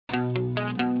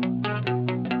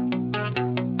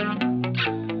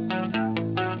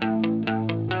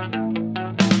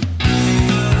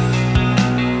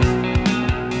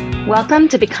Welcome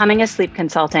to Becoming a Sleep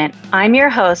Consultant. I'm your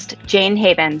host, Jane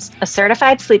Havens, a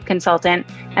certified sleep consultant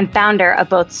and founder of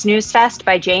both Snooze Fest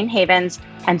by Jane Havens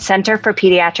and Center for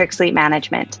Pediatric Sleep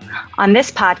Management. On this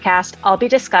podcast, I'll be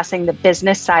discussing the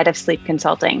business side of sleep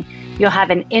consulting. You'll have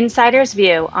an insider's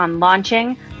view on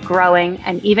launching, growing,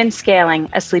 and even scaling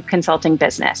a sleep consulting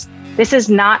business. This is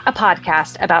not a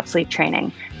podcast about sleep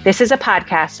training. This is a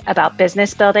podcast about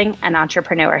business building and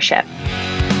entrepreneurship.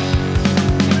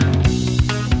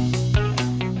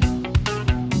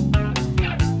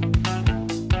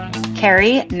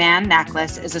 Kerri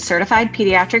Nachlas is a certified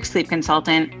pediatric sleep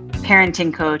consultant,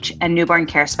 parenting coach, and newborn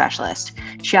care specialist.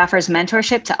 She offers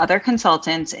mentorship to other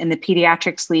consultants in the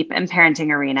pediatric sleep and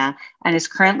parenting arena and is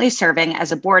currently serving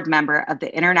as a board member of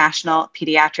the International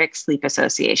Pediatric Sleep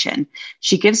Association.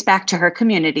 She gives back to her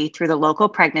community through the local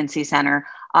pregnancy center,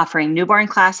 offering newborn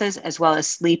classes as well as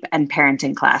sleep and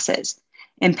parenting classes.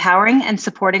 Empowering and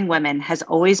supporting women has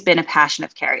always been a passion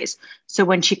of Kerri's. So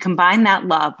when she combined that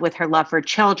love with her love for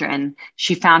children,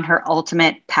 she found her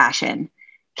ultimate passion.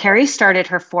 Kerri started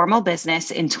her formal business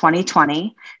in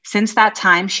 2020. Since that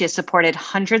time, she has supported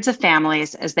hundreds of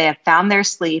families as they have found their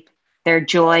sleep, their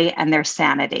joy, and their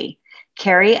sanity.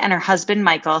 Kerri and her husband,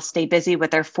 Michael, stay busy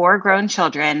with their 4 grown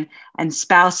children and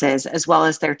spouses, as well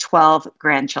as their 12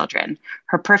 grandchildren.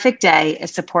 Her perfect day is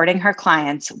supporting her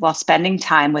clients while spending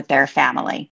time with their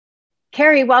family.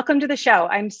 Kerri, welcome to the show.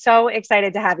 I'm so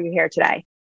excited to have you here today.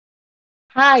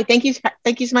 Hi, thank you.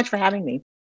 Thank you so much for having me.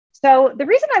 So the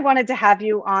reason I wanted to have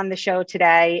you on the show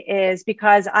today is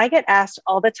because I get asked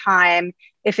all the time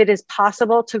if it is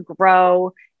possible to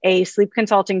grow a sleep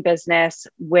consulting business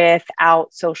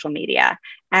without social media.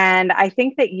 And I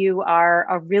think that you are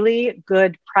a really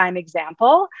good prime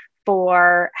example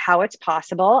for how it's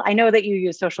possible. I know that you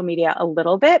use social media a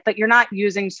little bit, but you're not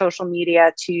using social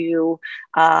media to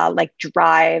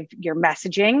drive your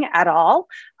messaging at all.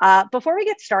 Before we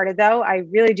get started though, I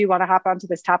really do want to hop onto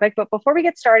this topic, but before we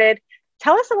get started,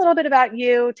 tell us a little bit about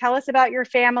you, tell us about your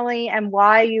family and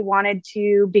why you wanted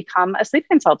to become a sleep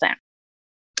consultant.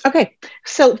 Okay.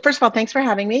 So first of all, thanks for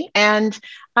having me. And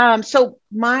so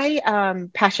my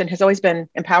passion has always been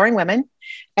empowering women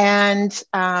and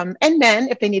men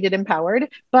if they needed empowered.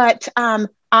 But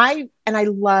I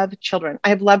love children. I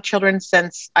have loved children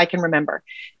since I can remember.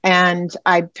 And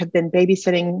I have been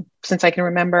babysitting since I can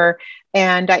remember.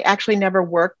 And I actually never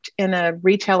worked in a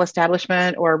retail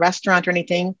establishment or a restaurant or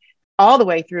anything all the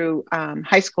way through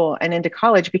high school and into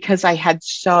college because I had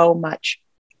so much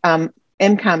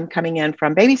income coming in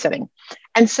from babysitting.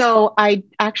 And so I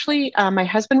actually, my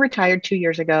husband retired 2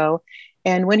 years ago.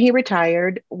 And when he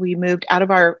retired, we moved out of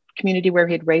our community where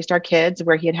he had raised our kids,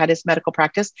 where he had had his medical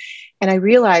practice. And I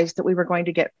realized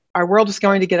that our world was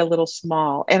going to get a little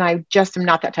small. And I just am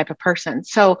not that type of person.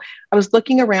 So I was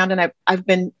looking around and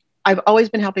I've always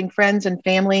been helping friends and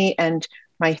family and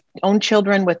my own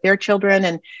children with their children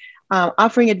and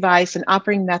offering advice and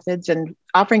offering methods and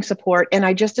offering support. And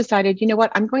I just decided, you know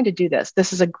what, I'm going to do this.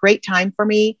 This is a great time for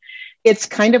me. It's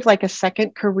kind of like a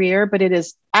second career, but it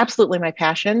is absolutely my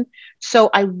passion. So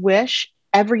I wish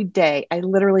every day, I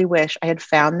literally wish I had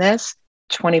found this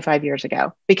 25 years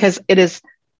ago because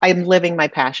I'm living my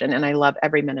passion and I love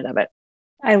every minute of it.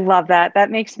 I love that.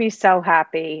 That makes me so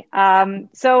happy.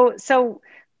 So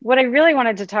what I really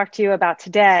wanted to talk to you about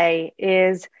today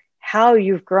is how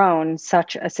you've grown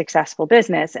such a successful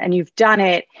business, and you've done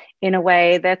it in a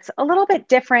way that's a little bit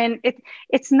different.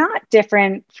 It's not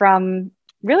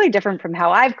really different from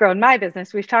how I've grown my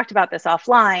business. We've talked about this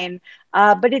offline,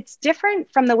 but it's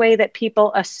different from the way that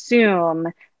people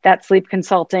assume that sleep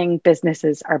consulting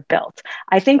businesses are built.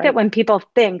 I think that when people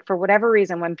think, for whatever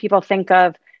reason, when people think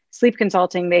of sleep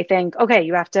consulting, they think, okay,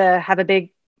 you have to have a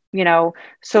big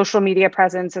social media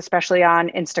presence, especially on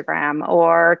Instagram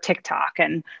or TikTok.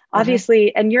 And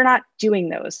obviously, and you're not doing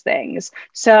those things.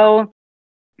 So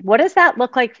what does that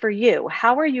look like for you?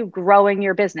 How are you growing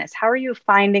your business? How are you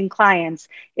finding clients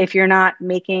if you're not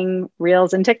making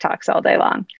reels and TikToks all day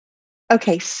long?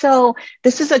 Okay. So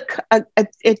this is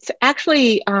it's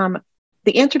actually,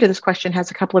 the answer to this question has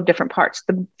a couple of different parts.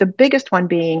 The biggest one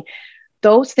being,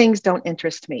 those things don't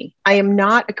interest me. I am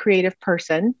not a creative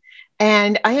person.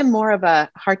 And I am more of a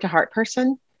heart-to-heart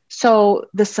person. So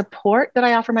the support that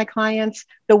I offer my clients,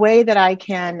 the way that I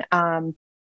can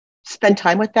spend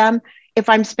time with them, if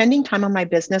I'm spending time on my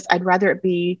business, I'd rather it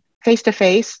be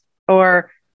face-to-face or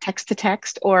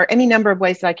text-to-text or any number of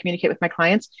ways that I communicate with my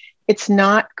clients. It's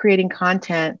not creating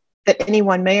content that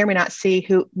anyone may or may not see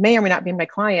who may or may not be my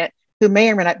client, who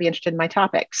may or may not be interested in my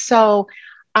topic. So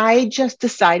I just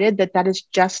decided that is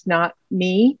just not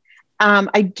me.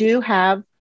 I do have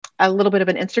a little bit of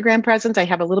an Instagram presence. I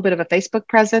have a little bit of a Facebook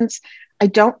presence. I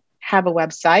don't have a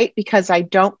website because I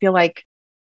don't feel like,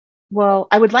 well,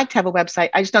 I would like to have a website.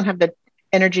 I just don't have the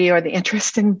energy or the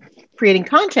interest in creating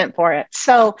content for it.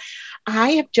 So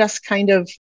I have just kind of,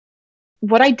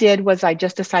 what I did was I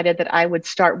just decided that I would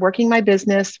start working my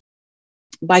business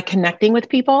by connecting with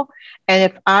people.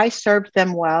 And if I served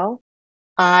them well,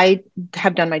 I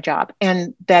have done my job,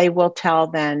 and they will tell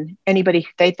then anybody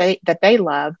that they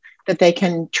love that they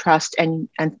can trust, and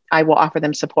I will offer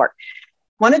them support.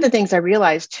 One of the things I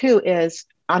realized too is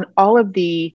on all of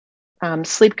the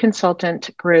sleep consultant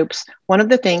groups, one of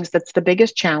the things that's the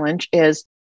biggest challenge is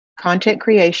content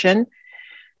creation,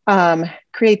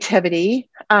 creativity,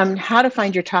 how to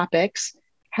find your topics,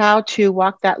 how to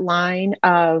walk that line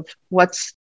of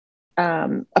what's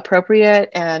appropriate.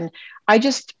 And I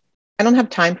don't have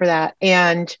time for that.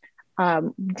 And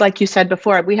like you said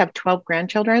before, we have 12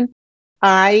 grandchildren.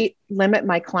 I limit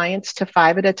my clients to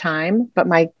 5 at a time, but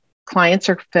my clients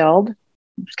are filled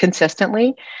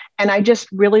consistently. And I just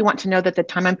really want to know that the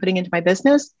time I'm putting into my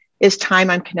business is time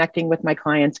I'm connecting with my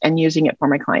clients and using it for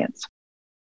my clients.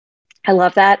 I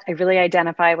love that. I really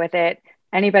identify with it.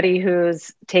 Anybody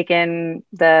who's taken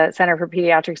the Center for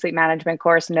Pediatric Sleep Management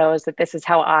course knows that this is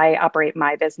how I operate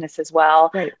my business as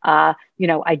well. Right.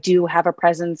 I do have a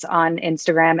presence on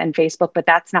Instagram and Facebook, but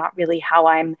that's not really how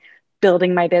I'm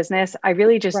building my business. I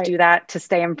really just do that to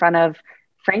stay in front of,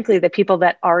 frankly, the people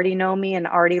that already know me and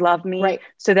already love me,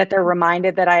 so that they're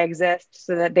reminded that I exist,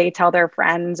 so that they tell their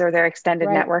friends or their extended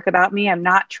network about me. I'm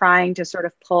not trying to sort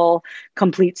of pull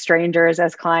complete strangers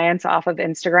as clients off of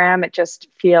Instagram. It just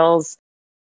feels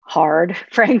hard,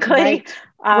 frankly.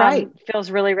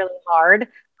 Feels really, really hard.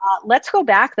 Let's go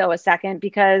back though a second,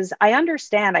 because I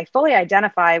understand, I fully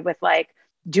identify with like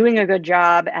doing a good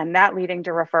job and that leading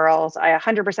to referrals. I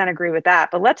 100% agree with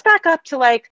that. But let's back up to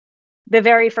like the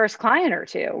very first client or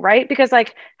two, right? Because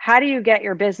like, how do you get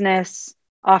your business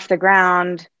off the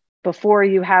ground before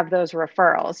you have those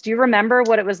referrals? Do you remember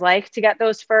what it was like to get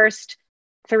those first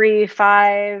 3,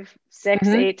 5, 6,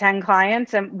 8, 10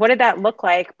 clients? And what did that look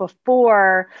like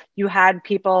before you had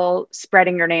people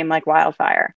spreading your name like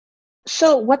wildfire?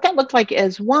 So what that looked like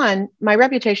is, one, my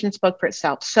reputation spoke for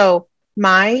itself. So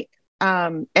my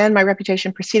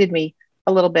reputation preceded me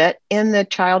a little bit in the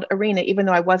child arena, even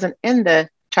though I wasn't in the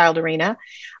child arena.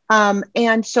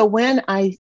 And so when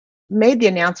I made the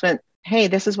announcement, hey,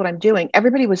 this is what I'm doing,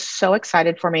 everybody was so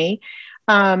excited for me.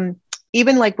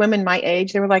 Even like women my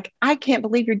age, they were like, I can't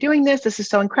believe you're doing this. This is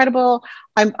so incredible.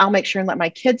 I'll make sure and let my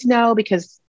kids know,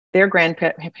 because they're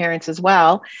grandparents as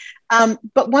well.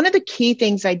 But one of the key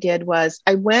things I did was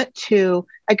I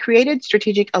created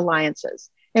strategic alliances.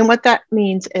 And what that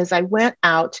means is I went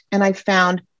out and I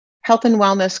found health and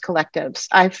wellness collectives.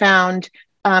 I found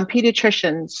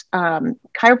pediatricians,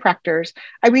 chiropractors.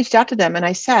 I reached out to them and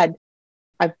I said,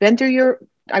 I've been through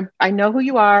I know who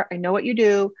you are. I know what you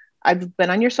do. I've been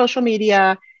on your social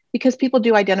media, because people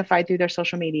do identify through their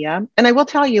social media. And I will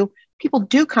tell you, people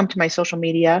do come to my social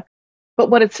media.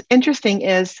 But what it's interesting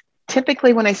is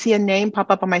typically when I see a name pop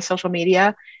up on my social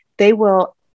media, I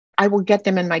will get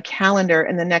them in my calendar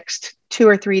in the next 2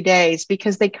 or 3 days,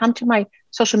 because they come to my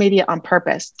social media on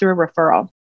purpose through a referral.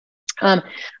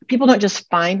 People don't just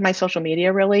find my social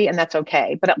media really, and that's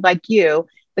okay. But like you,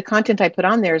 the content I put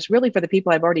on there is really for the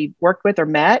people I've already worked with or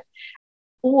met.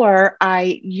 Or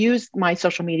I use my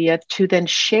social media to then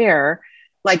share,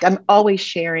 like I'm always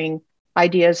sharing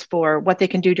ideas for what they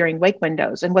can do during wake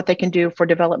windows and what they can do for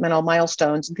developmental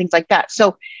milestones and things like that.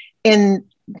 So in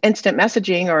instant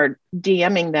messaging or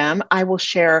DMing them, I will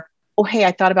share, oh, hey,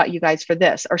 I thought about you guys for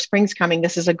this, or spring's coming.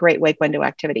 This is a great wake window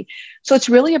activity. So it's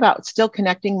really about still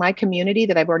connecting my community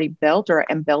that I've already built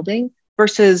or am building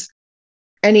versus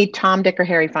any Tom, Dick, or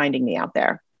Harry finding me out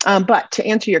there. But to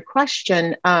answer your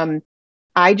question,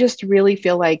 I just really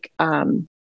feel like I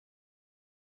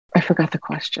forgot the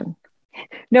question.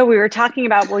 No, we were talking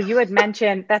about, well, you had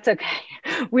mentioned, that's okay.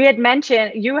 You had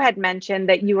mentioned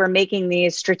that you were making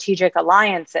these strategic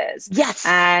alliances. Yes.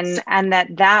 And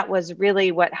that was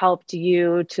really what helped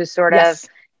you to sort of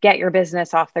get your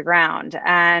business off the ground.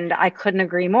 And I couldn't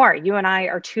agree more. You and I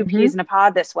are two peas in a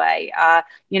pod this way.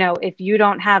 If you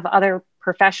don't have other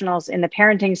professionals in the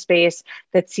parenting space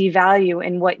that see value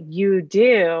in what you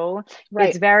do,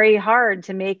 it's very hard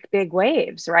to make big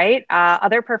waves, right?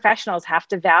 Other professionals have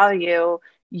to value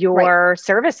your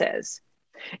services.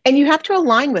 And you have to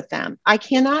align with them. I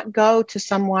cannot go to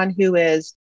someone who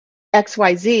is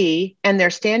XYZ and they're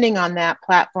standing on that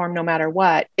platform no matter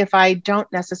what, if I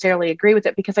don't necessarily agree with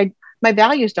it, because my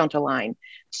values don't align.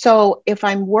 So if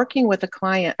I'm working with a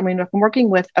client, if I'm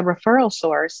working with a referral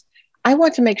source, I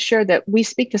want to make sure that we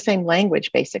speak the same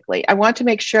language, basically. I want to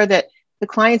make sure that the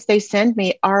clients they send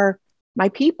me are my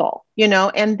people,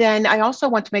 and then I also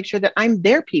want to make sure that I'm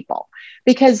their people,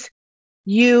 because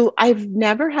I've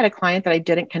never had a client that I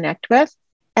didn't connect with.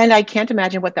 And I can't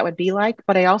imagine what that would be like.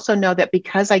 But I also know that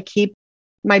because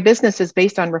my business is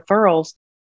based on referrals,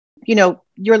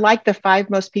 you're like the five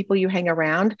most people you hang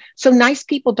around. So nice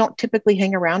people don't typically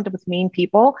hang around with mean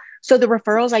people. So the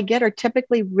referrals I get are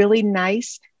typically really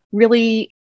nice,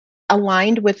 really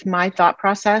aligned with my thought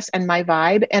process and my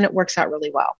vibe, and it works out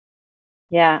really well.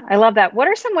 Yeah, I love that. What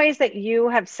are some ways that you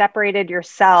have separated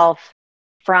yourself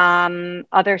from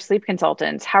other sleep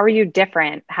consultants? How are you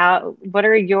different? What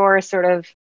are your sort of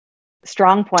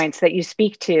strong points that you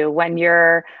speak to when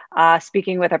you're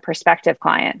speaking with a prospective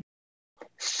client?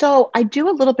 So I do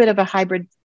a little bit of a hybrid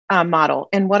model.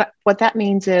 And what that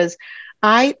means is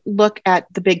I look at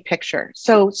the big picture.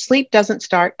 So sleep doesn't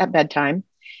start at bedtime,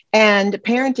 and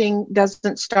parenting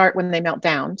doesn't start when they melt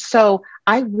down. So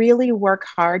I really work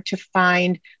hard to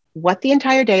find what the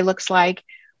entire day looks like.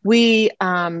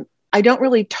 I don't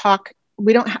really talk.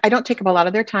 I don't take up a lot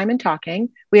of their time in talking.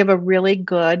 We have a really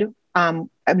good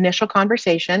initial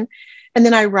conversation. And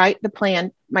then I write the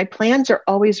plan. My plans are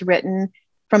always written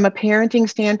from a parenting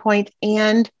standpoint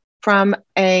and from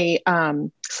a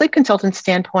sleep consultant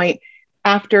standpoint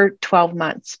after 12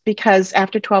 months, because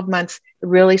after 12 months, it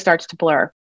really starts to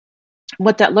blur.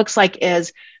 What that looks like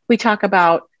is we talk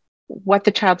about what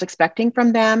the child's expecting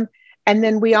from them. And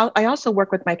then I also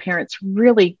work with my parents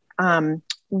really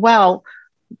well,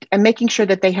 and making sure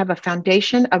that they have a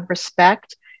foundation of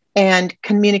respect and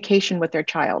communication with their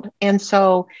child. And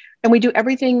we do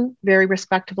everything very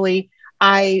respectfully.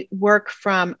 I work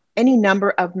from any number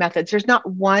of methods. There's not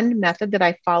one method that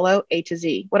I follow A to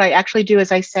Z. What I actually do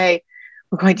is I say,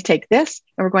 we're going to take this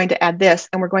and we're going to add this,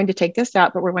 and we're going to take this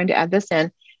out, but we're going to add this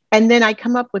in. And then I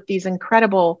come up with these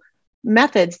incredible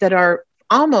methods that are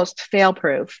almost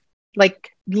fail-proof,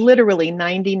 like literally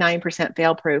 99%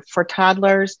 fail-proof for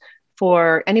toddlers,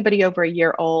 for anybody over a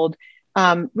year old,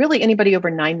 really anybody over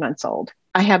 9 months old.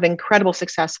 I have incredible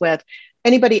success with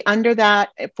anybody under that,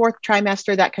 fourth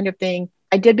trimester, that kind of thing.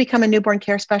 I did become a newborn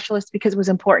care specialist because it was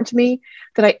important to me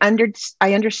that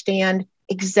I understand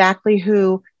exactly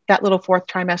who that little fourth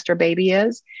trimester baby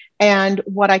is and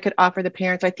what I could offer the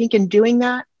parents. I think in doing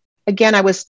that, again,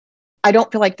 I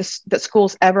don't feel like that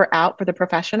school's ever out for the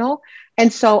professional.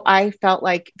 And so I felt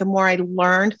like the more I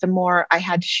learned, the more I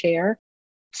had to share.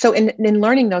 So in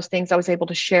learning those things, I was able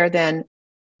to share then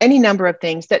any number of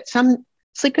things that some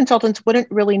sleep consultants wouldn't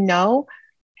really know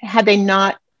had they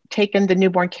not taken the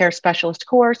newborn care specialist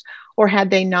course or had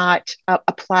they not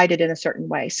applied it in a certain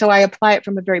way. So I apply it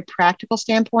from a very practical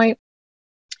standpoint.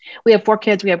 We have 4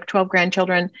 kids, we have 12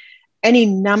 grandchildren, any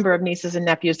number of nieces and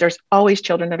nephews. There's always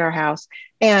children at our house.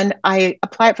 And I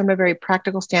apply it from a very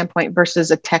practical standpoint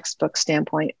versus a textbook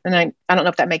standpoint. And I don't know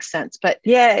if that makes sense, but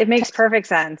yeah, it makes perfect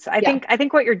sense. I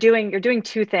think what you're doing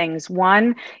 2 things.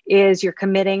 One is you're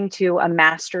committing to a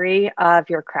mastery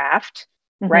of your craft,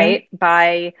 right?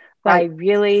 By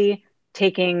really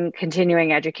taking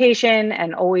continuing education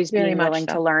and always being willing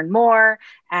to learn more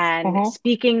and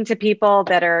speaking to people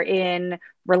that are in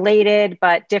related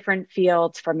but different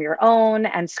fields from your own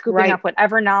and scooping up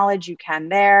whatever knowledge you can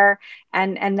there.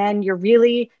 And then you're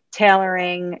really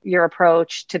tailoring your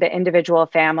approach to the individual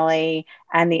family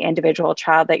and the individual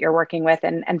child that you're working with.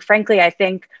 And frankly, I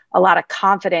think a lot of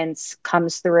confidence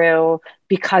comes through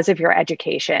because of your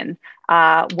education.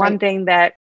 One thing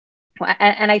that,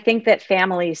 and I think that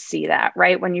families see that,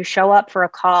 right? When you show up for a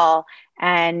call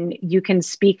and you can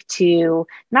speak to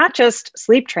not just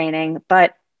sleep training,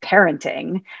 but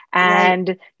parenting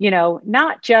and,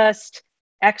 not just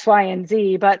X, Y, and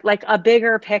Z, but like a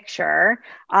bigger picture.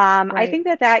 I think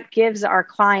that gives our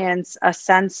clients a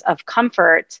sense of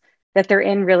comfort that they're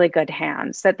in really good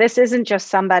hands, that this isn't just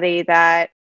somebody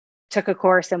that took a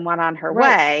course and went on her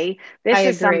way.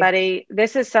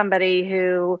 This is somebody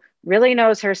who really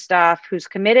knows her stuff, who's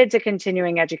committed to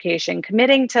continuing education,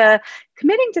 committing to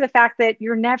the fact that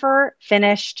you're never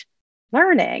finished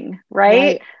learning,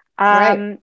 right?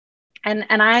 And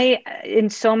I, in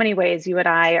so many ways, you and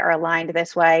I are aligned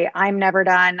this way. I'm never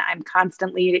done. I'm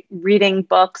constantly reading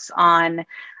books on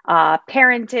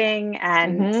parenting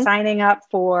and signing up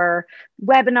for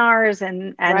webinars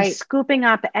and scooping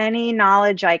up any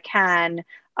knowledge I can,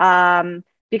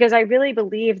 because I really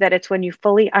believe that it's when you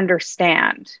fully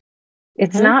understand.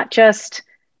 It's not just,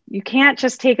 you can't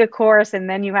just take a course and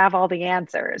then you have all the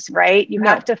answers, right? You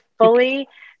have to fully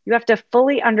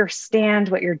understand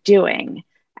what you're doing.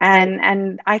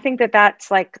 And I think that that's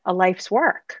like a life's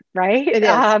work, right? It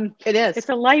is. It is. It's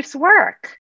a life's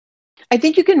work. I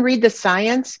think you can read the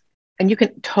science and you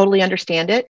can totally understand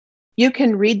it. You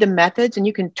can read the methods and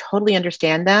you can totally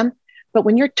understand them. But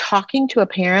when you're talking to a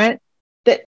parent,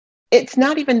 that it's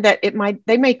not even that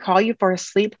they may call you for a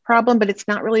sleep problem, but it's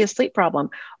not really a sleep problem.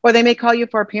 Or they may call you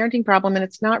for a parenting problem and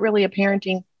it's not really a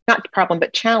parenting, not problem,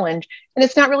 but challenge. And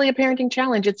it's not really a parenting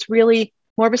challenge. It's really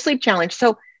more of a sleep challenge.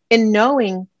 So in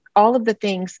knowing all of the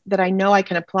things that I know I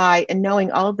can apply and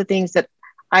knowing all of the things that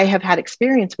I have had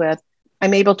experience with,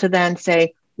 I'm able to then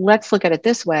say, let's look at it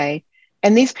this way.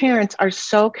 And these parents are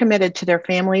so committed to their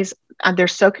families. They're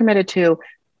so committed to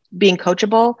being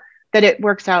coachable that it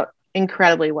works out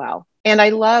incredibly well. And I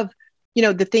love,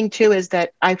 the thing too is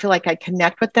that I feel like I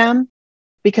connect with them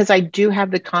because I do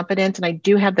have the confidence and I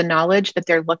do have the knowledge that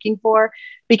they're looking for,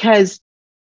 because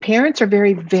parents are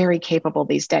very, very capable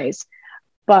these days.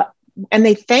 And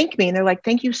they thank me and they're like,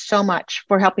 thank you so much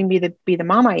for helping me to be the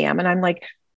mom I am. And I'm like,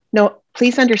 no,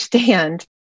 please understand,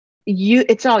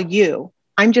 it's all you.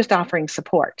 I'm just offering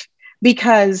support,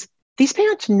 because these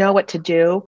parents know what to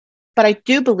do. But I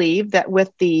do believe that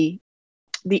with the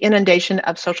inundation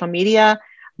of social media,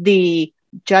 the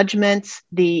judgments,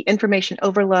 the information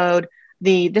overload,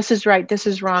 this is right, this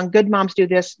is wrong, good moms do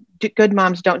this, good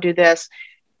moms don't do this,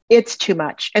 it's too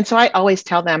much. And so I always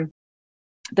tell them,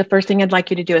 the first thing I'd like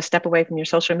you to do is step away from your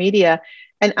social media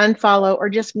and unfollow or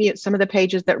just mute some of the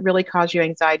pages that really cause you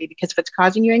anxiety. Because if it's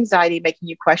causing you anxiety, making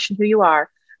you question who you are,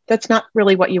 that's not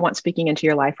really what you want speaking into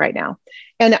your life right now.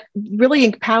 And really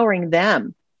empowering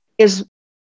them is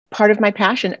part of my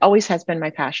passion, always has been my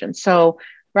passion. So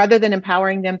rather than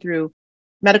empowering them through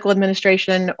medical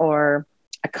administration or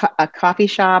a coffee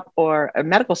shop or a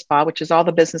medical spa, which is all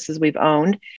the businesses we've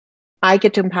owned, I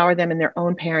get to empower them in their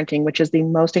own parenting, which is the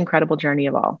most incredible journey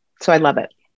of all. So I love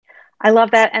it. I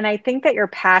love that. And I think that your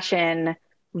passion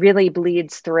really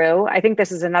bleeds through. I think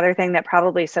this is another thing that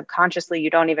probably subconsciously you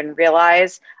don't even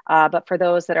realize. But for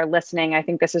those that are listening, I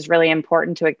think this is really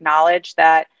important to acknowledge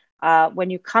that when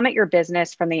you come at your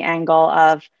business from the angle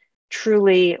of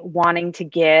truly wanting to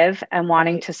give and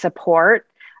wanting to support,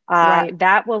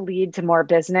 that will lead to more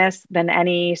business than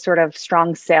any sort of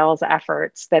strong sales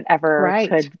efforts that ever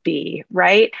could be,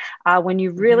 right? When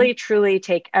you really, truly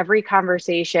take every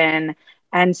conversation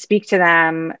and speak to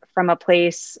them from a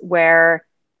place where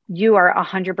you are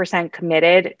 100%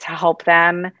 committed to help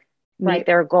them meet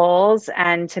their goals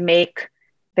and to make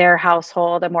their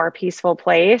household a more peaceful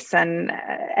place and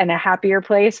a happier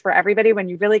place for everybody. When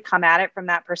you really come at it from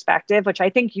that perspective, which I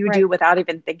think you do without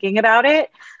even thinking about it.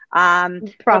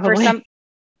 Probably.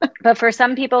 But for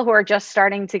some people who are just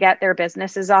starting to get their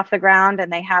businesses off the ground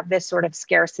and they have this sort of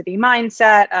scarcity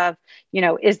mindset of,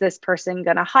 is this person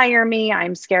going to hire me?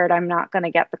 I'm scared I'm not going to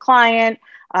get the client.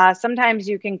 Sometimes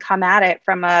you can come at it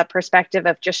from a perspective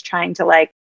of just trying to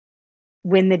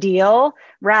win the deal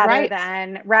rather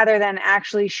than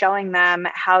actually showing them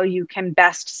how you can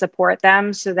best support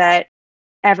them so that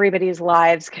everybody's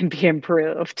lives can be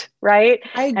improved. Right.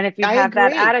 And if you have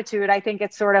that attitude, I think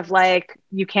it's sort of like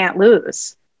you can't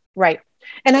lose. Right.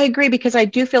 And I agree, because I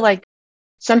do feel like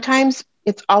sometimes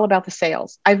it's all about the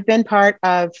sales. I've been part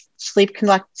of sleep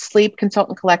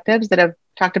consultant collectives that have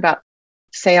talked about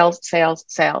sales.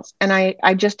 And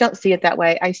I just don't see it that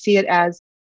way. I see it as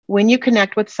when you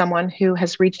connect with someone who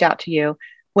has reached out to you,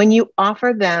 when you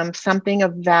offer them something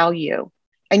of value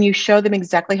and you show them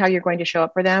exactly how you're going to show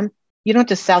up for them, you don't have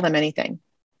to sell them anything.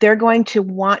 They're going to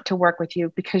want to work with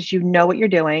you because you know what you're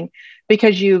doing,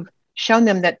 because you've shown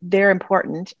them that they're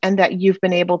important and that you've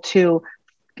been able to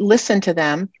listen to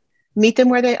them, meet them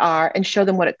where they are, and show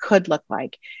them what it could look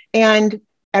like. And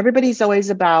everybody's always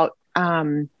about,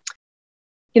 I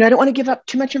don't want to give up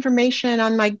too much information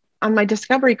on my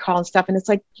discovery call and stuff. And it's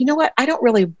like, you know what? I don't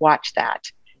really watch that.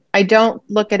 I don't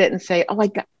look at it and say, oh,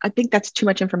 I think that's too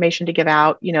much information to give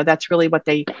out. That's really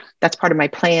that's part of my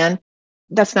plan.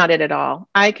 That's not it at all.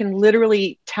 I can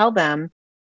literally tell them,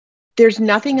 there's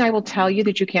nothing I will tell you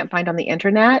that you can't find on the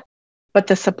internet, but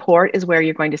the support is where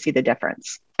you're going to see the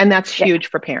difference. And that's huge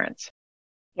for parents.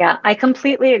 Yeah, I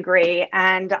completely agree.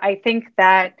 And I think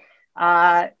that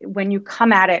when you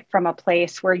come at it from a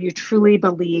place where you truly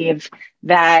believe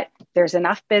that there's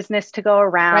enough business to go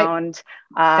around,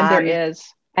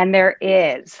 and there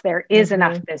is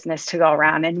enough business to go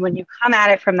around. And when you come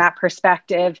at it from that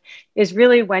perspective is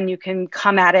really when you can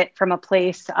come at it from a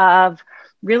place of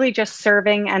really just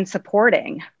serving and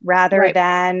supporting rather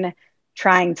than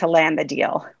trying to land the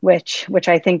deal, which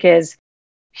I think is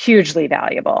hugely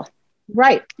valuable.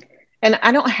 Right. And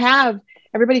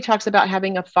everybody talks about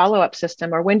having a follow-up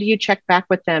system, or when do you check back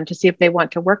with them to see if they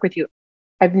want to work with you?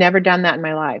 I've never done that in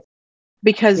my life,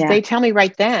 because they tell me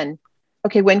right then,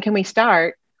 okay, when can we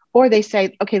start? or they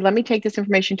say, okay, let me take this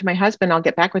information to my husband. I'll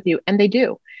get back with you. And they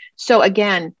do. So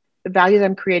again, the value that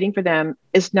I'm creating for them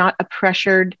is not a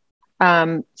pressured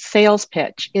sales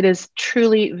pitch. It is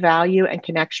truly value and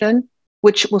connection,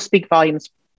 which will speak volumes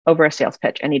over a sales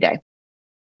pitch any day.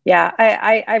 Yeah,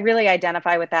 I really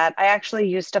identify with that. I actually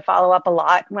used to follow up a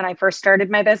lot when I first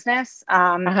started my business.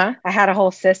 I had a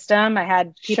whole system. I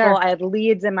had people, Sure. I had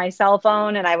leads in my cell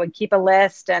phone, and I would keep a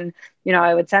list, and,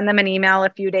 I would send them an email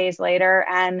a few days later.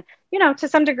 And, to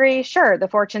some degree, sure, the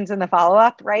fortune's in the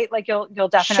follow-up, right? Like you'll Sure.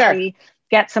 definitely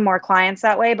get some more clients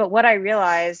that way. But what I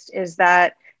realized is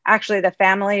that actually the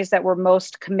families that were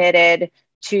most committed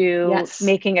to Yes.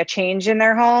 making a change in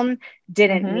their home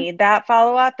didn't need that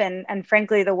follow-up. And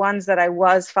frankly, the ones that I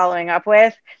was following up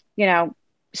with,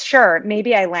 sure,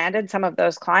 maybe I landed some of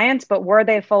those clients, but were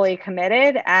they fully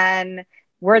committed, and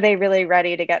were they really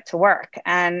ready to get to work,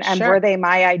 and were Sure. they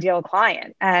my ideal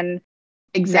client? And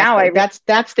Exactly.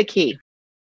 That's the key.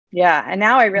 yeah. And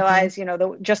now I realize,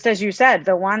 just as you said,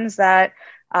 the ones that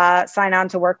sign on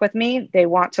to work with me, they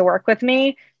want to work with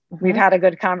me. We've had a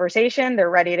good conversation. They're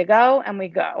ready to go, and we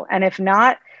go. And if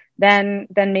not, then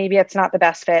maybe it's not the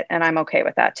best fit, and I'm okay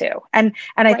with that too. And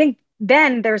I think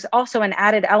then there's also an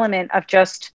added element of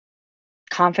just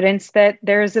confidence that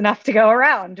there's enough to go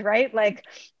around, right? Like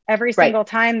every single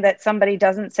time that somebody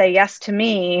doesn't say yes to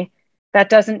me, that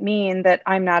doesn't mean that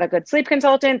I'm not a good sleep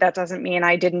consultant. That doesn't mean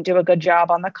I didn't do a good job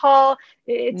on the call.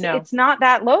 It's not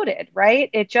that loaded, right?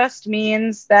 It just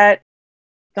means that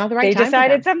not the right they time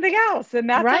decided something else, and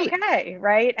that's right. okay,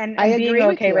 right? And I being agree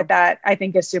okay with that, I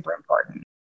think, is super important.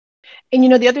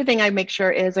 And the other thing I make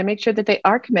sure that they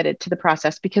are committed to the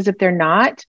process, because if they're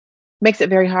not, it makes it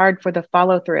very hard for the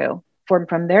follow through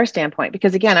from their standpoint,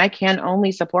 because again, I can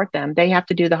only support them. They have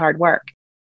to do the hard work.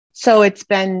 So it's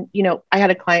been, I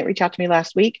had a client reach out to me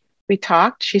last week. We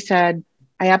talked. She said,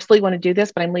 I absolutely want to do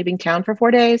this, but I'm leaving town for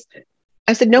 4 days.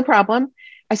 I said, no problem.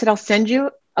 I said, I'll send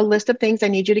you a list of things I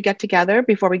need you to get together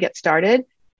before we get started.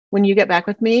 When you get back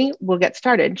with me, we'll get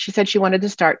started. She said she wanted to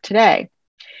start today,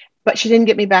 but she didn't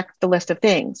get me back the list of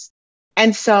things.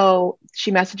 And so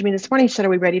she messaged me this morning. She said, are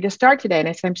we ready to start today? And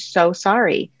I said, I'm so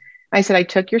sorry. I said, I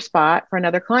took your spot for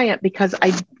another client because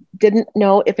I didn't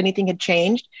know if anything had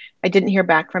changed. I didn't hear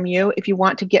back from you. If you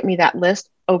want to get me that list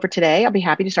over today, I'll be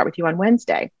happy to start with you on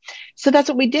Wednesday. So that's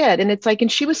what we did. And it's like, and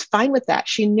she was fine with that.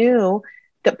 She knew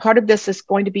that part of this is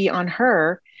going to be on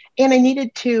her. And I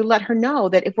needed to let her know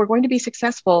that if we're going to be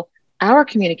successful, our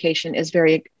communication is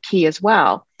very key as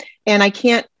well. And I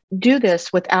can't do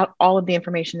this without all of the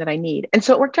information that I need. And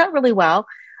so it worked out really well,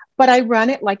 but I run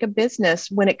it like a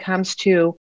business when it comes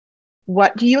to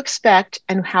what do you expect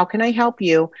and how can I help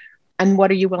you and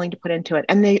what are you willing to put into it?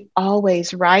 And they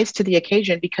always rise to the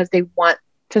occasion because they want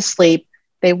to sleep.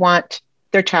 They want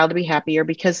their child to be happier,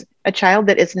 because a child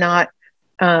that is not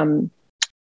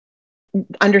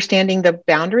understanding the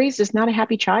boundaries is not a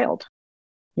happy child.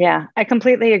 Yeah, I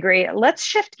completely agree. Let's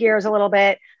shift gears a little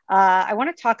bit. I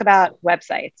want to talk about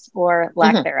websites, or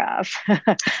lack thereof.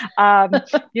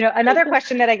 Another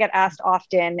question that I get asked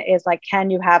often is like, can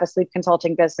you have a sleep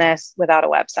consulting business without a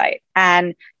website?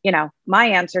 And, my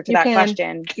answer to that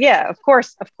question, yeah, of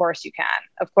course you can.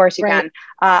 Of course you can.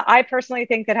 I personally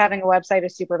think that having a website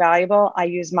is super valuable. I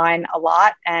use mine a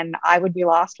lot, and I would be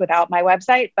lost without my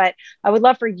website, but I would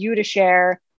love for you to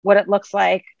share what it looks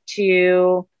like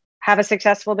to have a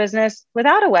successful business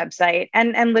without a website.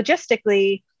 And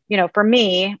logistically, for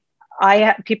me,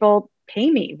 people pay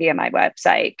me via my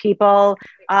website. People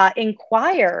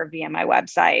inquire via my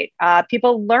website.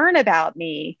 People learn about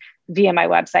me via my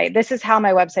website. This is how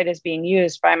my website is being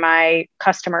used by my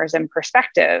customers and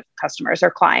prospective customers or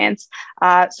clients.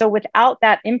 So without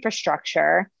that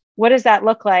infrastructure, what does that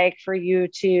look like for you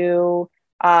to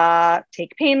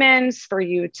take payments, for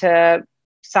you to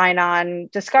sign on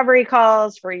discovery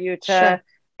calls, for you to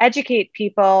educate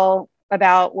people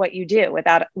about what you do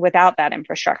without that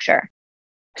infrastructure?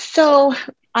 So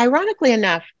ironically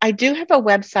enough, I do have a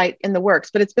website in the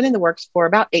works, but it's been in the works for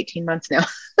about 18 months now.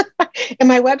 And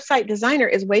my website designer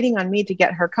is waiting on me to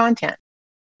get her content.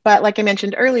 But like I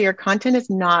mentioned earlier, content is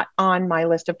not on my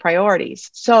list of priorities.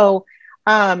 So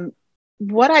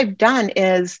what I've done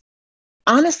is,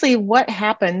 honestly, what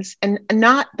happens, and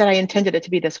not that I intended it to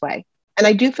be this way, and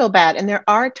I do feel bad. And there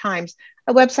are times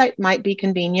a website might be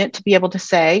convenient to be able to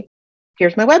say,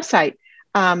 here's my website.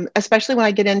 Especially when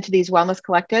I get into these wellness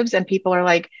collectives and people are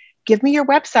like, give me your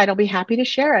website, I'll be happy to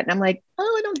share it. And I'm like,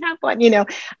 oh, I don't have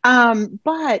one,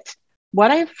 But what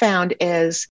I've found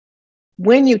is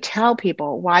when you tell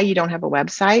people why you don't have a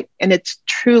website, and it's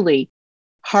truly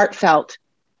heartfelt,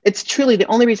 it's truly the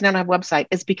only reason I don't have a website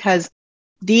is because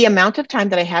the amount of time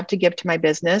that I have to give to my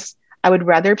business, I would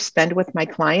rather spend with my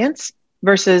clients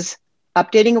versus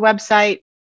updating a website,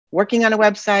 working on a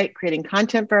website, creating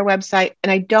content for a website.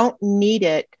 And I don't need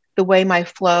it the way my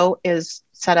flow is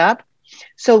set up.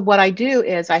 So what I do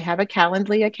is I have a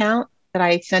Calendly account that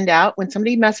I send out when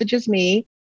somebody messages me,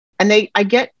 and I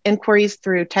get inquiries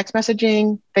through text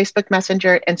messaging, Facebook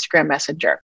Messenger, Instagram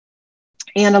Messenger.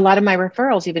 And a lot of my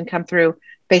referrals even come through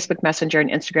Facebook Messenger and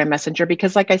Instagram Messenger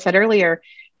because, like I said earlier,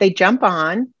 they jump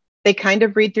on, they kind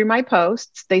of read through my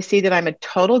posts. They see that I'm a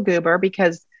total goober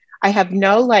because I have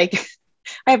no I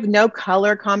have no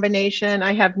color combination.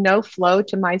 I have no flow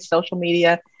to my social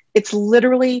media. It's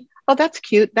literally, oh, that's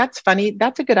cute. That's funny.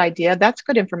 That's a good idea. That's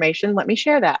good information. Let me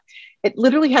share that. It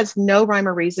literally has no rhyme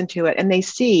or reason to it. And they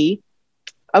see,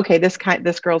 okay, this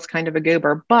girl's kind of a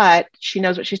goober, but she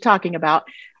knows what she's talking about.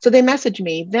 So they message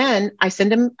me. Then I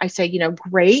send them, I say,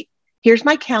 great. Here's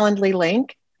my Calendly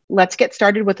link. Let's get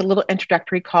started with a little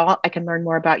introductory call. I can learn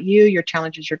more about you, your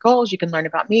challenges, your goals. You can learn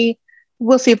about me.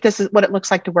 We'll see if this is what it looks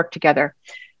like to work together.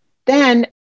 Then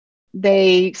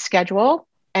they schedule,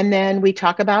 and then we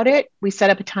talk about it. We set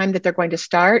up a time that they're going to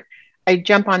start. I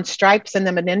jump on Stripe, send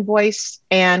them an invoice,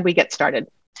 and we get started.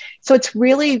 So it's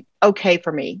really okay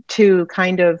for me to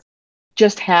kind of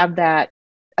just have that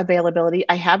availability.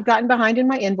 I have gotten behind in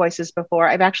my invoices before.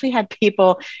 I've actually had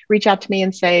people reach out to me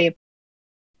and say,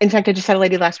 in fact, I just had a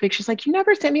lady last week. She's like, you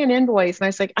never sent me an invoice. And I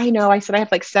was like, I know. I said, I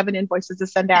have like 7 invoices to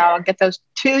send out. I'll get those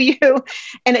to you.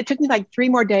 And it took me like 3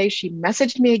 more days. She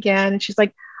messaged me again. And she's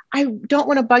like, I don't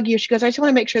want to bug you. She goes, I just want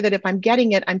to make sure that if I'm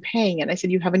getting it, I'm paying it. And I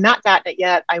said, you have not gotten it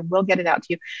yet. I will get it out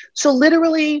to you. So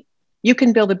literally, you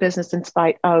can build a business in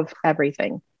spite of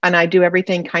everything. And I do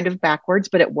everything kind of backwards,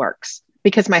 but it works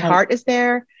because my heart is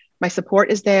there, my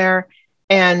support is there,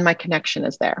 and my connection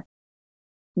is there.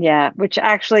 Yeah, which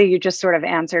actually you just sort of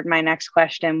answered my next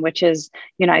question, which is,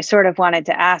 I sort of wanted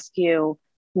to ask you,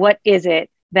 what is it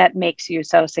that makes you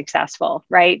so successful,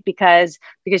 right? Because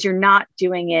you're not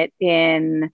doing it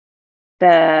in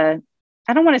the,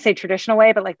 I don't want to say traditional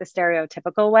way, but like the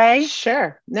stereotypical way.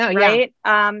 Sure. No, right.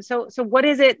 Yeah. So what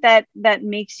is it that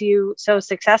makes you so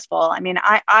successful? I mean,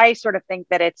 I sort of think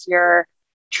that you're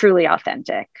truly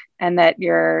authentic and that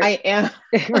I am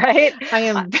right. I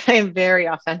am very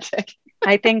authentic.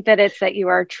 I think that it's that you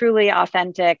are truly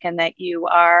authentic and that you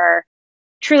are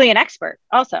truly an expert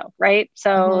also, right?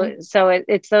 So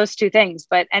it's those two things.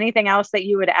 But anything else that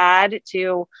you would add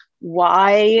to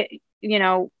why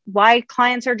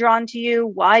clients are drawn to you,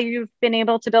 why you've been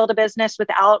able to build a business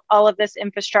without all of this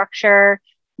infrastructure?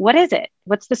 What is it?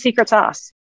 What's the secret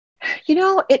sauce?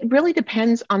 It really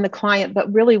depends on the client,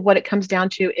 but really what it comes down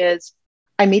to is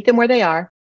I meet them where they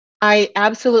are. I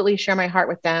absolutely share my heart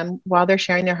with them while they're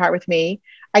sharing their heart with me.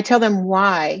 I tell them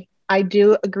why I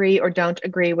do agree or don't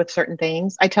agree with certain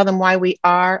things. I tell them why we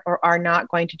are or are not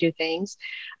going to do things.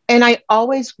 And I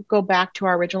always go back to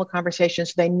our original conversation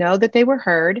so they know that they were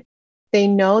heard, they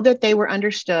know that they were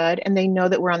understood, and they know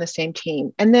that we're on the same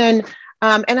team. And then,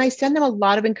 and I send them a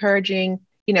lot of encouraging,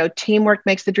 teamwork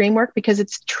makes the dream work, because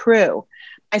it's true.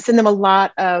 I send them a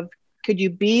lot of, could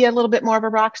you be a little bit more of a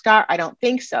rock star? I don't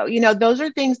think so. Those are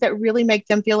things that really make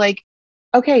them feel like,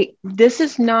 okay, this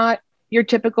is not your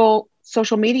typical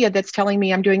social media that's telling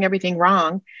me I'm doing everything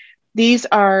wrong. These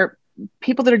are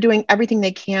people that are doing everything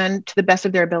they can to the best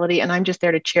of their ability, and I'm just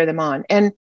there to cheer them on.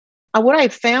 And what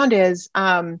I've found is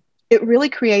it really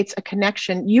creates a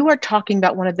connection. You are talking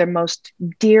about one of their most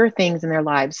dear things in their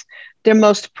lives. Their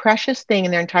most precious thing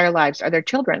in their entire lives are their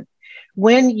children.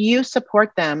 When you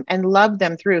support them and love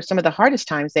them through some of the hardest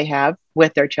times they have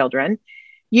with their children,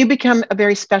 you become a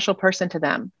very special person to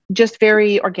them, just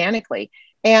very organically.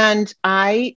 And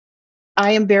I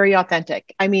am very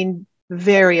authentic. I mean,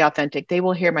 very authentic. They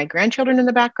will hear my grandchildren in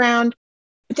the background,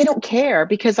 but they don't care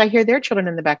because I hear their children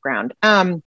in the background.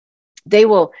 I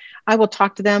will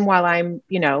talk to them while I'm,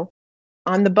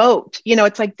 on the boat.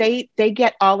 It's like they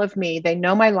get all of me. They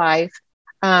know my life.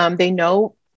 They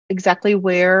know exactly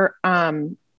where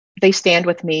they stand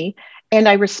with me, and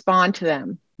I respond to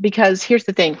them. Because here's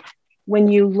the thing, when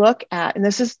you look at, and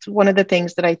this is one of the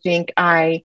things that I think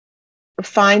I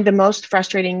find the most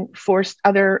frustrating for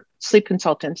other sleep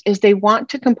consultants, is they want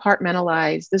to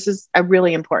compartmentalize. This is a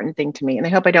really important thing to me, and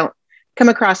I hope I don't come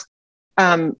across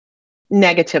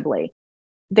negatively.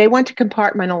 They want to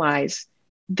compartmentalize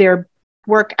their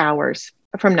work hours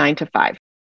from 9 to 5.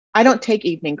 I don't take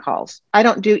evening calls. I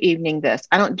don't do evening this.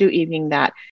 I don't do evening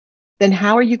that. Then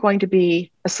how are you going to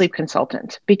be a sleep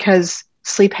consultant? Because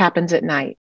sleep happens at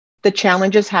night. The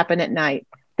challenges happen at night.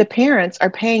 The parents are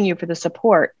paying you for the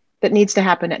support that needs to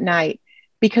happen at night,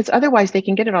 because otherwise they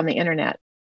can get it on the internet.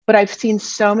 But I've seen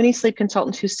so many sleep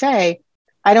consultants who say,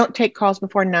 I don't take calls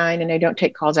before 9 and I don't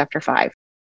take calls after 5.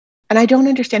 And I don't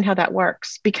understand how that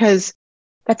works, because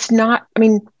that's not, I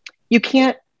mean, you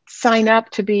can't sign up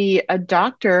to be a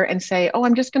doctor and say, oh,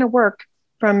 I'm just going to work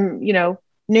from,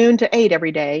 noon to 8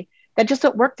 every day. That just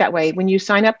doesn't work that way. When you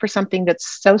sign up for something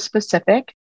that's so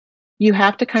specific, you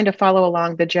have to kind of follow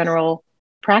along the general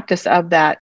practice of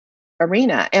that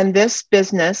arena. And this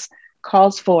business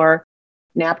calls for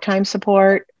nap time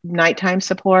support, nighttime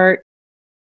support.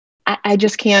 I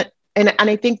just can't. And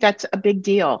I think that's a big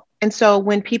deal. And so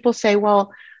when people say,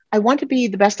 well, I want to be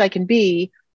the best I can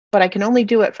be, but I can only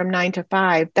do it from 9 to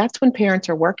 5, that's when parents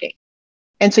are working.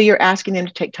 And so you're asking them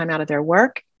to take time out of their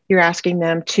work. You're asking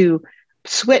them to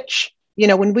switch.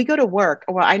 When we go to work,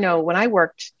 well, I know when I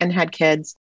worked and had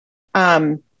kids,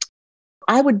 I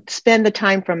would spend the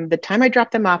time from the time I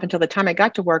dropped them off until the time I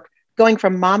got to work going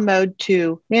from mom mode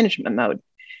to management mode.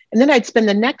 And then I'd spend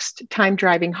the next time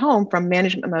driving home from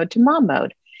management mode to mom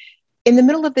mode. In the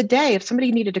middle of the day, if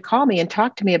somebody needed to call me and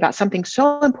talk to me about something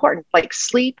so important like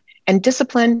sleep and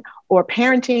discipline or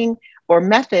parenting or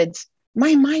methods,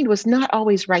 my mind was not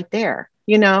always right there.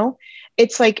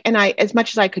 It's like, and as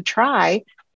much as I could try,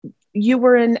 you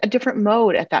were in a different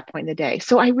mode at that point in the day.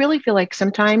 So I really feel like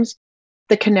sometimes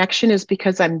the connection is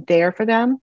because I'm there for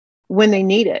them when they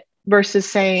need it, versus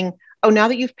saying, oh, now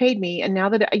that you've paid me and now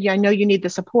that I know you need the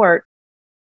support,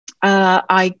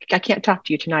 I can't talk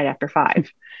to you tonight after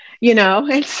 5,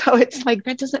 And so it's like,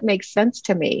 that doesn't make sense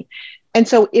to me. And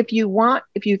so are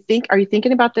you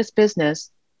thinking about this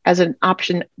business as an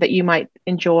option that you might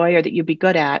enjoy or that you'd be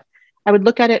good at? I would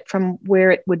look at it from what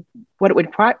it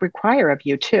would require of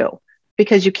you too,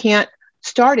 because you can't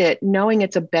start it knowing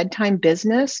it's a bedtime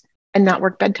business and not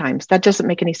work bedtimes. That doesn't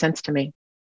make any sense to me.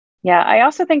 Yeah, I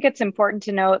also think it's important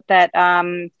to note that,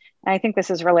 and I think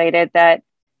this is related, that,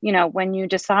 when you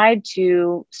decide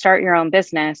to start your own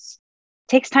business,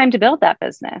 it takes time to build that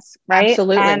business, right?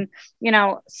 Absolutely.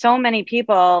 And, so many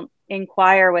people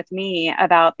inquire with me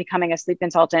about becoming a sleep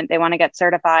consultant. They want to get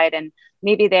certified, and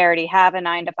maybe they already have a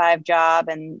 9-to-5 job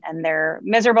and they're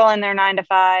miserable in their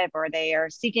 9-to-5, or they are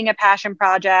seeking a passion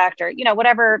project, or,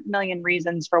 whatever million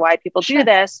reasons for why people do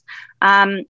this.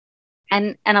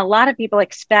 And a lot of people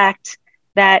expect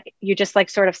that you just like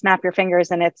sort of snap your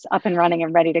fingers and it's up and running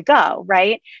and ready to go,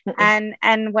 right? Mm-mm.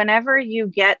 And whenever you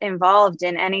get involved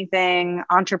in anything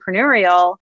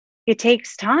entrepreneurial, it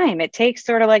takes time. It takes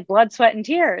sort of like blood, sweat, and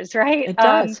tears, right? It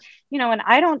does. And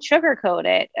I don't sugarcoat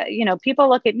it. People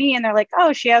look at me and they're like,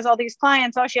 oh, she has all these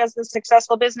clients. Oh, she has this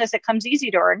successful business. It comes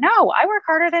easy to her. No, I work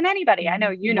harder than anybody. I know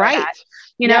you know that.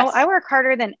 Yes. I work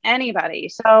harder than anybody.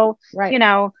 So,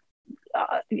 right.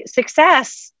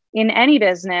 Success in any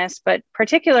business, but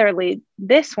particularly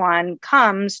this one,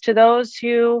 comes to those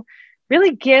who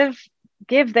really give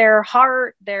their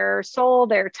heart, their soul,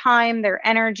 their time, their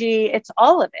energy. It's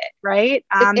all of it, right?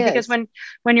 Because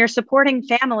when you're supporting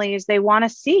families, they want to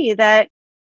see that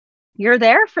you're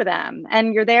there for them,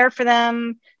 and you're there for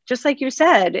them, just like you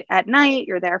said, at night.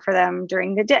 You're there for them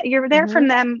during the day. You're there for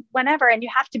them whenever, and you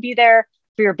have to be there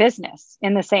for your business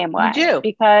in the same way. You do.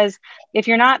 Because if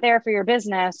you're not there for your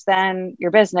business, then your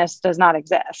business does not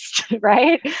exist,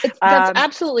 right? That's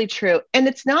absolutely true. And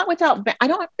it's not it's not that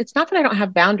I don't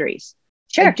have boundaries.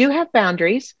 Sure. I do have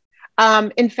boundaries.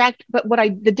 In fact, but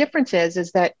the difference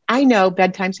is that I know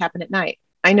bedtimes happen at night.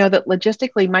 I know that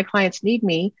logistically my clients need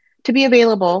me to be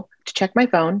available to check my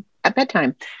phone at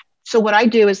bedtime. So what I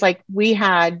do is we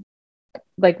had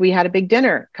a big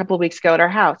dinner a couple of weeks ago at our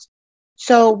house.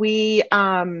 So it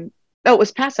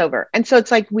was Passover. And so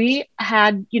it's we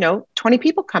had, 20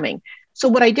 people coming. So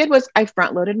what I did was I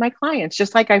front loaded my clients,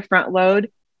 just like I front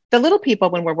load the little people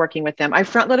when we're working with them. I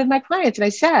front loaded my clients and I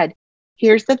said,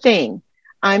 here's the thing.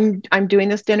 I'm doing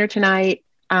this dinner tonight.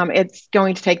 It's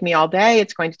going to take me all day.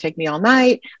 It's going to take me all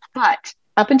night. But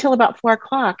up until about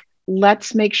 4:00,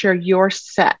 let's make sure you're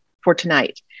set for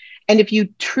tonight. And if you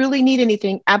truly need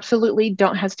anything, absolutely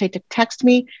don't hesitate to text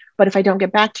me. But if I don't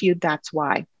get back to you, that's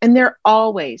why. And they're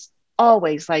always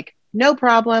like, no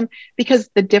problem. Because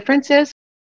the difference is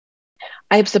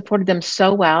I have supported them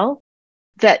so well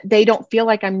that they don't feel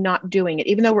like I'm not doing it,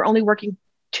 even though we're only working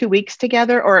 2 weeks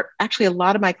together, or actually a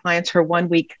lot of my clients are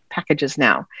 1-week packages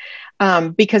now,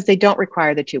 because they don't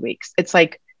require the 2 weeks. It's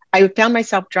like, I found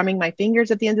myself drumming my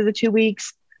fingers at the end of the 2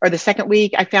 weeks, or the second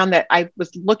week. I found that I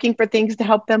was looking for things to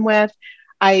help them with.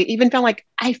 I even felt like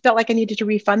I needed to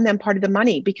refund them part of the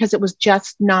money because it was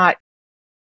just not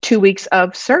 2 weeks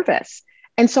of service.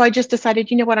 And so I just decided,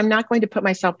 you know what, I'm not going to put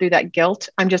myself through that guilt.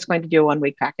 I'm just going to do a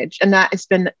 1-week package. And that has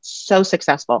been so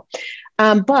successful.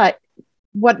 But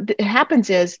what happens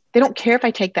is they don't care if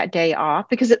I take that day off,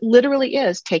 because it literally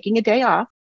is taking a day off.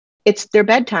 It's their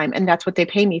bedtime, and that's what they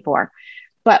pay me for.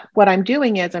 But what I'm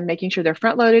doing is I'm making sure they're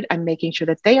front loaded. I'm making sure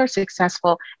that they are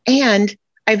successful. And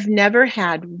I've never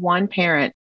had one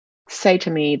parent say to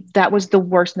me, that was the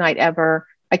worst night ever.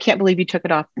 I can't believe you took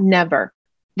it off. Never.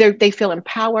 They feel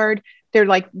empowered. They're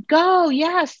like, go,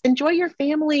 yes, enjoy your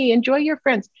family, enjoy your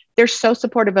friends. They're so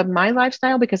supportive of my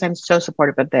lifestyle because I'm so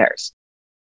supportive of theirs.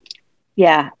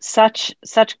 Yeah, such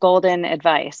golden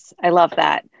advice. I love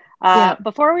that.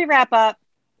 Before we wrap up,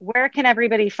 where can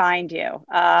everybody find you?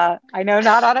 I know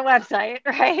not on a website,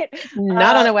 right?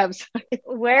 Not on a website.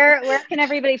 Where can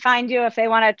everybody find you if they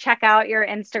want to check out your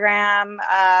Instagram?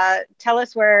 Tell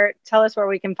us where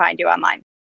we can find you online.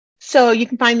 So you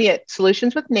can find me at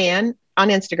Solutions with Nan on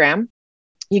Instagram.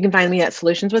 You can find me at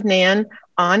Solutions with Nan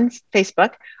on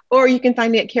Facebook, or you can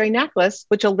find me at Kerri Nachlas,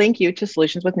 which will link you to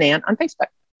Solutions with Nan on Facebook.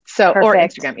 So, Perfect. Or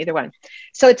Instagram, either one.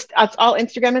 So it's all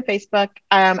Instagram and Facebook.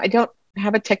 I don't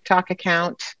have a TikTok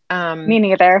account. Me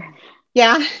neither.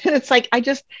 Yeah. It's like, I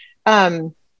just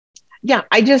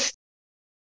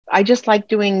like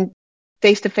doing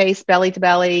face-to-face,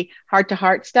 belly-to-belly,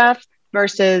 heart-to-heart stuff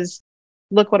versus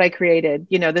look what I created.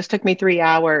 This took me 3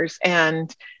 hours,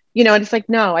 and, and it's like,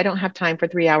 no, I don't have time for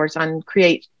 3 hours on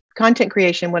content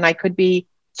creation when I could be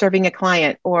serving a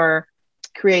client or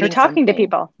creating or talking something. To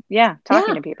people. Yeah.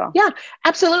 Talking to people. Yeah,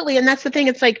 absolutely. And that's the thing.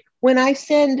 It's like when I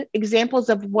send examples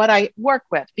of what I work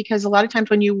with, because a lot of times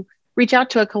when you reach out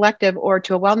to a collective or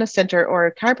to a wellness center or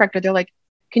a chiropractor, they're like,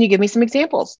 can you give me some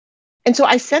examples? And so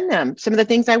I send them some of the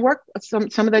things I work with,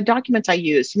 some of the documents I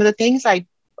use, some of the things I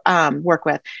work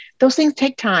with. Those things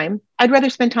take time. I'd rather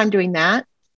spend time doing that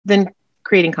than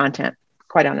creating content,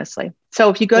 quite honestly. So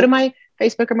if you go to my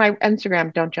Facebook or my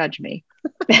Instagram, don't judge me.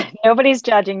 Nobody's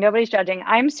judging.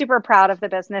 I'm super proud of the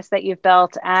business that you've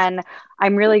built. And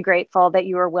I'm really grateful that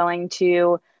you were willing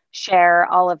to share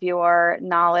all of your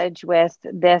knowledge with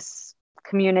this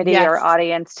community or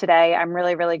audience today. I'm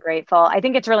really, really grateful. I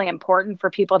think it's really important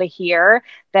for people to hear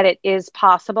that it is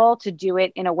possible to do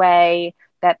it in a way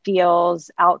that feels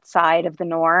outside of the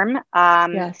norm.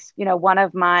 One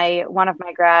of my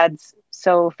grads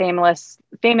so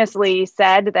famously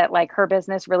said that like her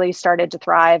business really started to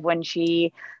thrive when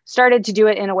she started to do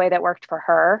it in a way that worked for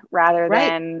her rather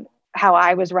than how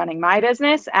I was running my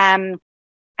business. And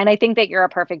I think that you're a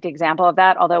perfect example of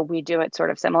that, although we do it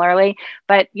sort of similarly.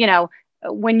 But,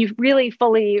 when you really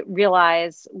fully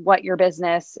realize what your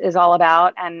business is all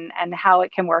about and how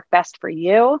it can work best for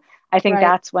you, I think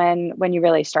that's when you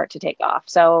really start to take off.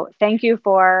 So thank you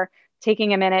for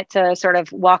taking a minute to sort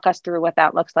of walk us through what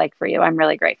that looks like for you. I'm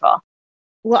really grateful.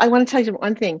 Well, I want to tell you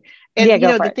one thing. And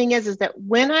the thing is that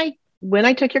when I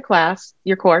took your course,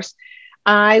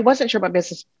 I wasn't sure what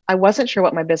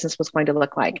my business was going to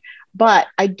look like, but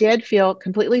I did feel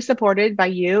completely supported by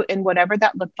you in whatever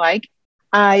that looked like.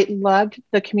 I loved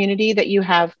the community that you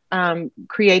have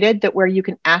created, that where you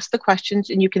can ask the questions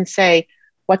and you can say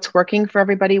what's working for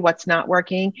everybody, what's not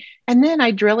working. And then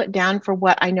I drill it down for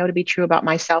what I know to be true about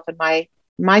myself and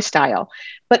my style.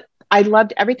 But I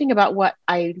loved everything about what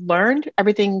I learned,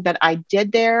 everything that I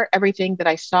did there, everything that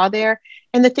I saw there.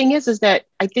 And the thing is that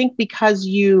I think because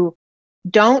you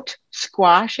don't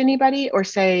squash anybody or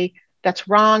say that's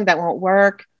wrong, that won't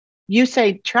work. You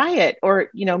say, try it, or,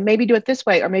 maybe do it this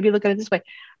way, or maybe look at it this way.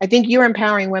 I think you're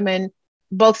empowering women,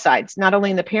 both sides, not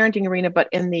only in the parenting arena, but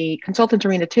in the consultant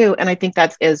arena too. And I think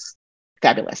that is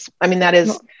fabulous. I mean, that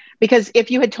is because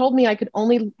if you had told me I could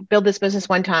only build this business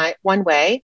one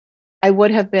way, I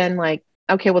would have been like,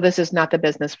 okay, well, this is not the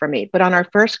business for me. But on our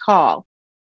first call,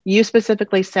 you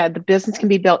specifically said the business can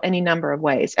be built any number of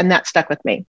ways. And that stuck with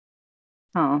me.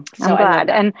 Oh, I'm glad.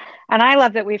 And I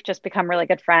love that we've just become really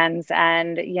good friends.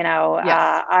 And,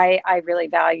 I really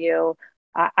value,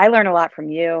 I learn a lot from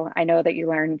you. I know that you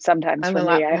learn sometimes from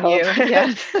me, I hope.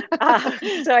 Yes.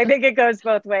 So I think it goes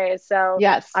both ways. So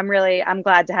yes, I'm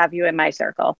glad to have you in my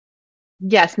circle.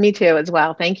 Yes, me too as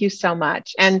well. Thank you so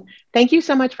much. And thank you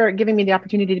so much for giving me the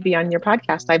opportunity to be on your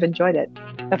podcast. I've enjoyed it.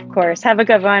 Of course. Have a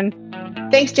good one.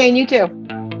 Thanks, Jane. You too.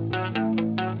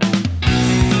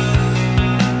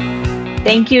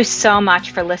 Thank you so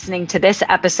much for listening to this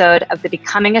episode of the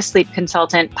Becoming a Sleep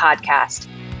Consultant podcast.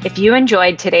 If you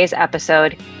enjoyed today's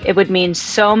episode, it would mean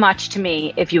so much to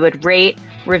me if you would rate,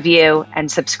 review,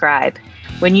 and subscribe.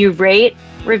 When you rate,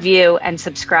 review, and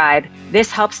subscribe,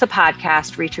 this helps the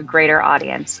podcast reach a greater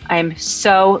audience. I am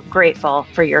so grateful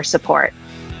for your support.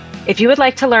 If you would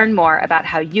like to learn more about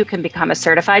how you can become a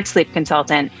certified sleep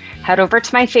consultant, head over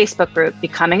to my Facebook group,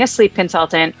 Becoming a Sleep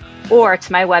Consultant, or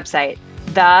to my website,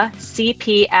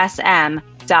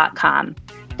 thecpsm.com.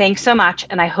 Thanks so much,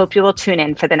 and I hope you will tune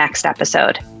in for the next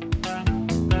episode.